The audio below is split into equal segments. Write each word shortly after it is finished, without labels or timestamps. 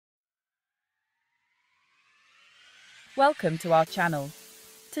Welcome to our channel.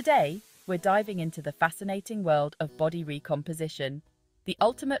 Today, we're diving into the fascinating world of body recomposition, the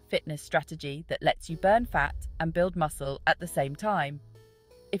ultimate fitness strategy that lets you burn fat and build muscle at the same time.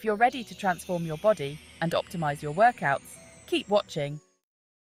 If you're ready to transform your body and optimize your workouts, keep watching.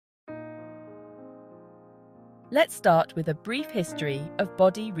 Let's start with a brief history of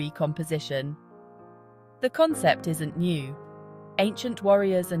body recomposition. The concept isn't new. Ancient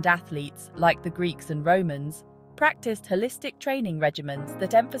warriors and athletes, like the Greeks and Romans, practiced holistic training regimens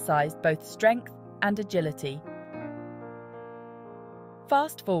that emphasized both strength and agility.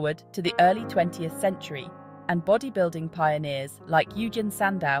 Fast forward to the early 20th century, and bodybuilding pioneers like Eugen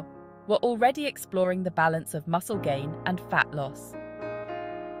Sandow were already exploring the balance of muscle gain and fat loss.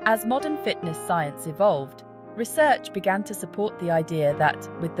 As modern fitness science evolved, research began to support the idea that,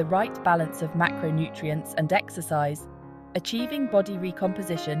 with the right balance of macronutrients and exercise, achieving body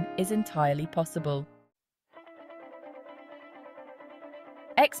recomposition is entirely possible.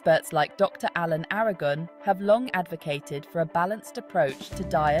 Experts like Dr. Alan Aragon have long advocated for a balanced approach to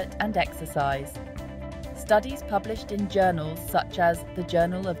diet and exercise. Studies published in journals such as the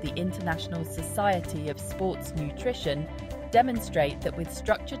Journal of the International Society of Sports Nutrition demonstrate that with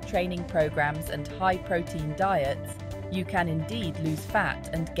structured training programs and high-protein diets, you can indeed lose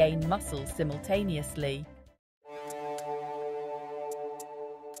fat and gain muscle simultaneously.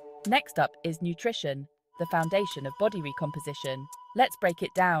 Next up is nutrition, the foundation of body recomposition. Let's break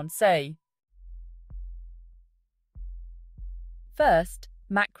it down. First,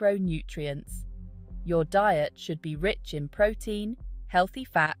 macronutrients. Your diet should be rich in protein, healthy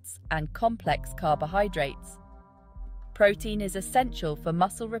fats, and complex carbohydrates. Protein is essential for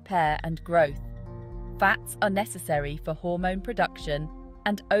muscle repair and growth. Fats are necessary for hormone production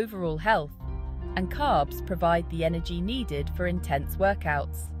and overall health, and carbs provide the energy needed for intense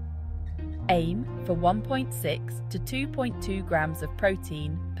workouts. Aim for 1.6 to 2.2 grams of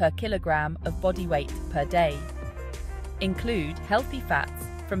protein per kilogram of body weight per day. Include healthy fats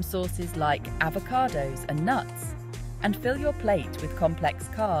from sources like avocados and nuts, and fill your plate with complex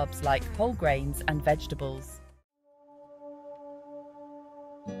carbs like whole grains and vegetables.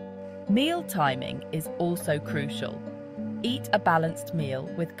 Meal timing is also crucial. Eat a balanced meal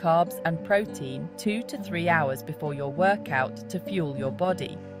with carbs and protein 2 to 3 hours before your workout to fuel your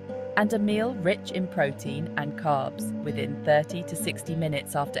body, and a meal rich in protein and carbs within 30 to 60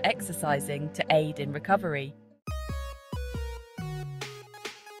 minutes after exercising to aid in recovery.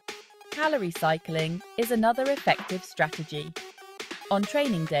 Calorie cycling is another effective strategy. On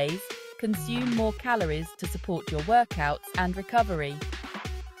training days, consume more calories to support your workouts and recovery.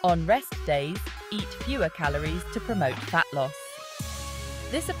 On rest days, eat fewer calories to promote fat loss.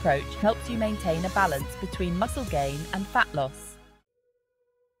 This approach helps you maintain a balance between muscle gain and fat loss.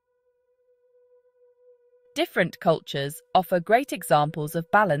 Different cultures offer great examples of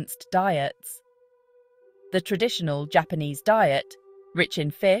balanced diets. The traditional Japanese diet, rich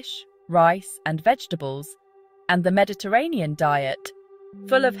in fish, rice, and vegetables, and the Mediterranean diet,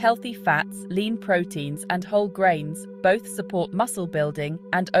 full of healthy fats, lean proteins, and whole grains, both support muscle building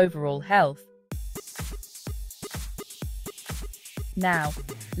and overall health. Now,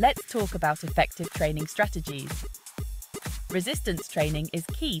 let's talk about effective training strategies. Resistance training is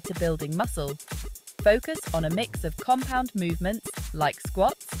key to building muscle. Focus on a mix of compound movements like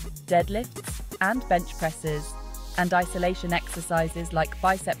squats, deadlifts, and bench presses, and isolation exercises like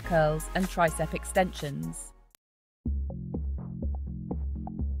bicep curls and tricep extensions.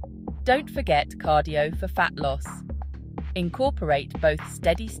 Don't forget cardio for fat loss. Incorporate both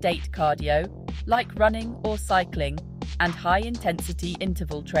steady-state cardio, like running or cycling, and high-intensity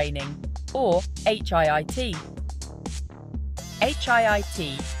interval training, or HIIT.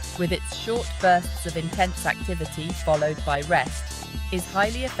 HIIT, with its short bursts of intense activity followed by rest, is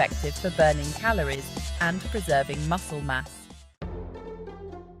highly effective for burning calories and preserving muscle mass.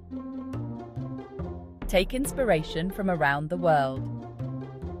 Take inspiration from around the world.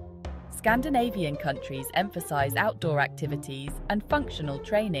 Scandinavian countries emphasize outdoor activities and functional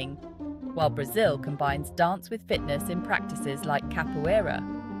training, while Brazil combines dance with fitness in practices like capoeira,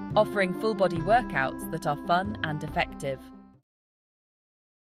 offering full-body workouts that are fun and effective.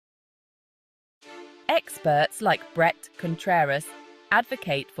 Experts like Brett Contreras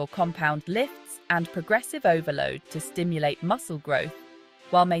advocate for compound lifts and progressive overload to stimulate muscle growth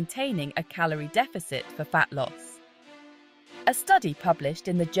while maintaining a calorie deficit for fat loss. A study published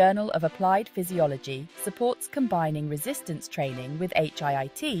in the Journal of Applied Physiology supports combining resistance training with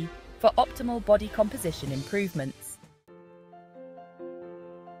HIIT for optimal body composition improvements.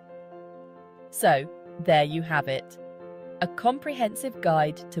 So, there you have it. A comprehensive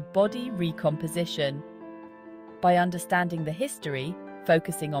guide to body recomposition. By understanding the history,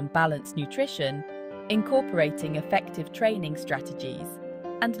 focusing on balanced nutrition, incorporating effective training strategies,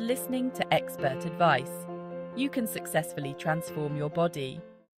 and listening to expert advice, you can successfully transform your body.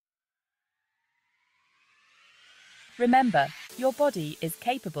 Remember, your body is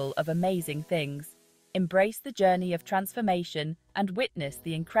capable of amazing things. Embrace the journey of transformation and witness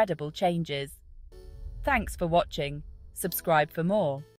the incredible changes. Thanks for watching. Subscribe for more.